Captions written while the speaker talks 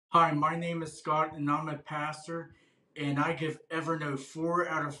Hi, my name is Scott, and I'm a pastor, and I give Evernote 4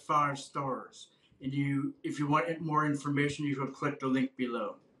 out of 5 stars. If you want more information, you can click the link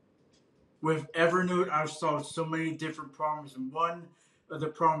below. With Evernote, I've solved so many different problems, and one of the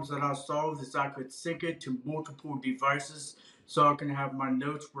problems that I solved is I could sync it to multiple devices, so I can have my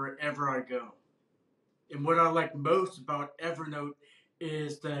notes wherever I go. And what I like most about Evernote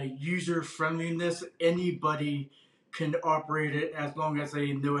is the user friendliness. Anybody can operate it as long as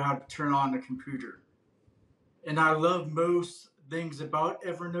they know how to turn on the computer. And I love most things about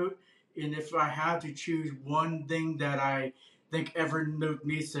Evernote. And if I had to choose one thing that I think Evernote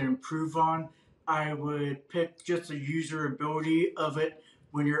needs to improve on, I would pick just the usability of it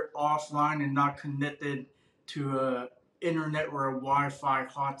when you're offline and not connected to a internet or a Wi-Fi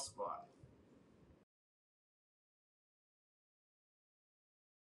hotspot.